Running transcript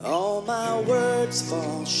All my words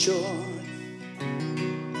fall short.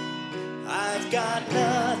 I've got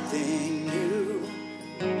nothing new.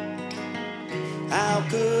 How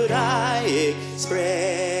could I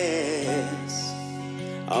express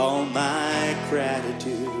all my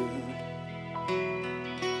gratitude?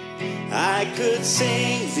 I could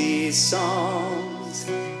sing these songs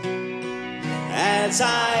as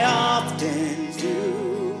I often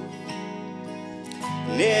do,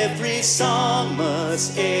 and every song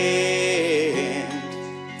must end,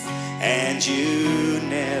 and you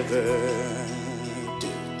never do.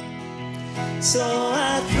 So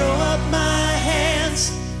I throw up my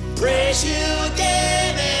hands, praise you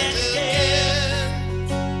again and again,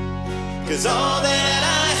 'cause all that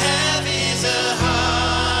I have is a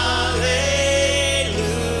hallelujah,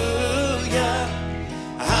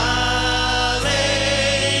 hallelujah.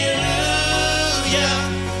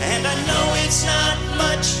 And I know it's not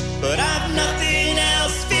much, but I've nothing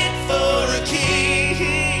else fit for a king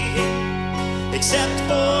except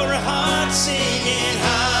for a heart singing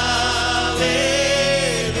hallelujah,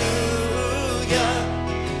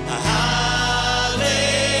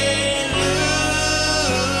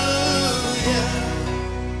 hallelujah.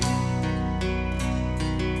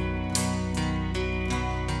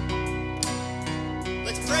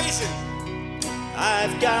 Let's praise him.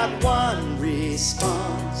 I've got one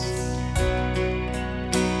response.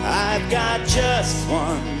 I've got just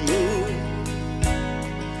one move.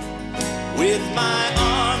 With my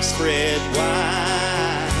arms spread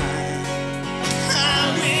wide,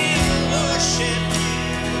 I will worship you.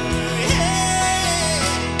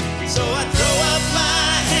 Yeah. So I throw up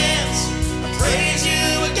my hands, I praise you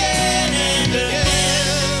again and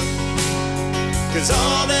again, 'cause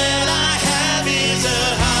all that I have is a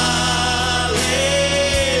hallelujah,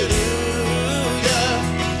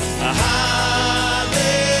 a hallelujah.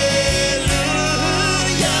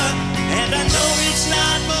 And I know it's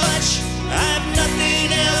not much, I've nothing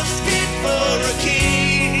else fit for a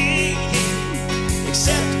king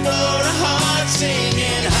except for a heart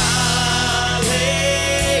singing hallelujah,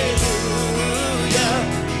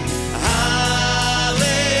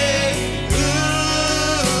 hallelujah.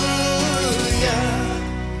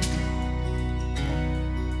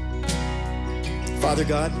 Father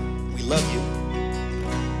God, we love you.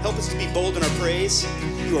 Help us to be bold in our praise.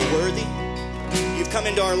 You are worthy. You've come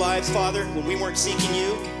into our lives, Father, when we weren't seeking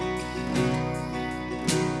you.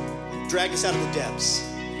 Dragged us out of the depths.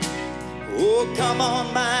 Oh, come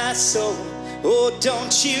on, my soul. Oh,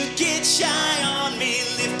 don't you get shy on me.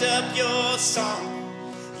 Lift up your song.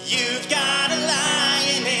 You've got a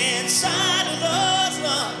lion inside of those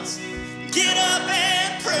lungs. Get up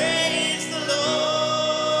and praise the Lord.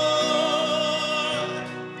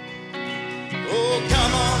 Oh,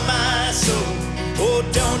 come on, my soul. Oh,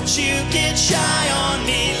 don't you get shy on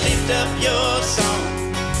me. Lift up your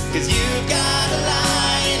song, 'cause you've got a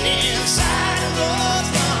lion inside of those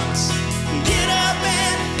lungs. Get up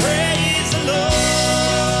and praise the Lord.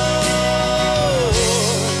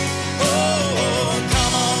 Oh,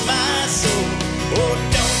 come on, my soul. Oh,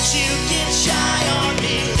 don't you get shy on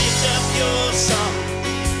me. Lift up your song,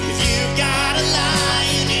 'cause you've got a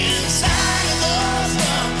lion inside of those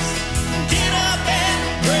lungs. Get up and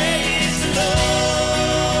praise the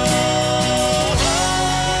Lord.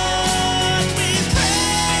 We praise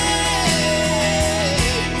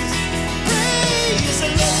the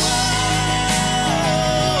Lord.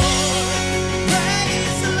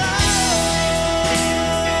 Praise the Lord.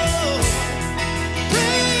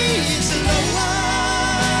 Praise the Lord.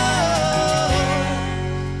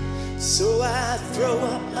 So I throw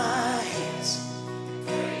up my hands.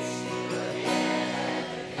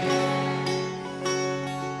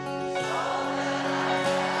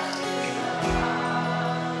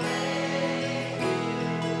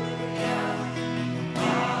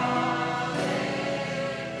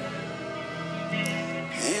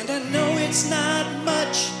 And I know it's not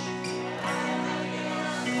much,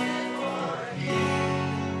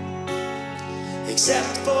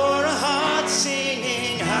 except for a heart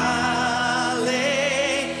singing hallelujah,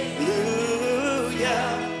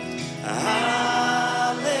 hallelujah.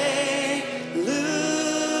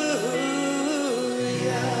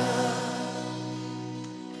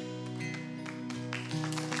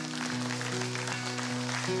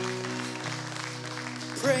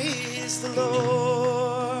 Praise the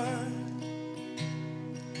Lord.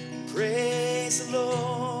 Praise the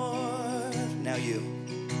Lord. Now you.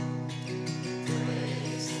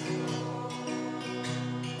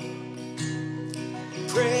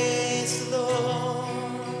 Praise the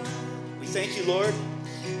Lord. We thank you, Lord.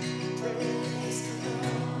 Praise the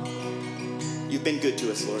Lord. You've been good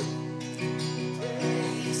to us, Lord.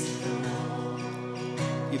 Praise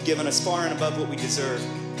You've given us far and above what we deserve.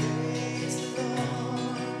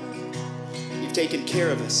 You've taken care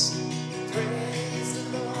of us.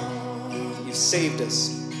 You've saved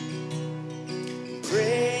us.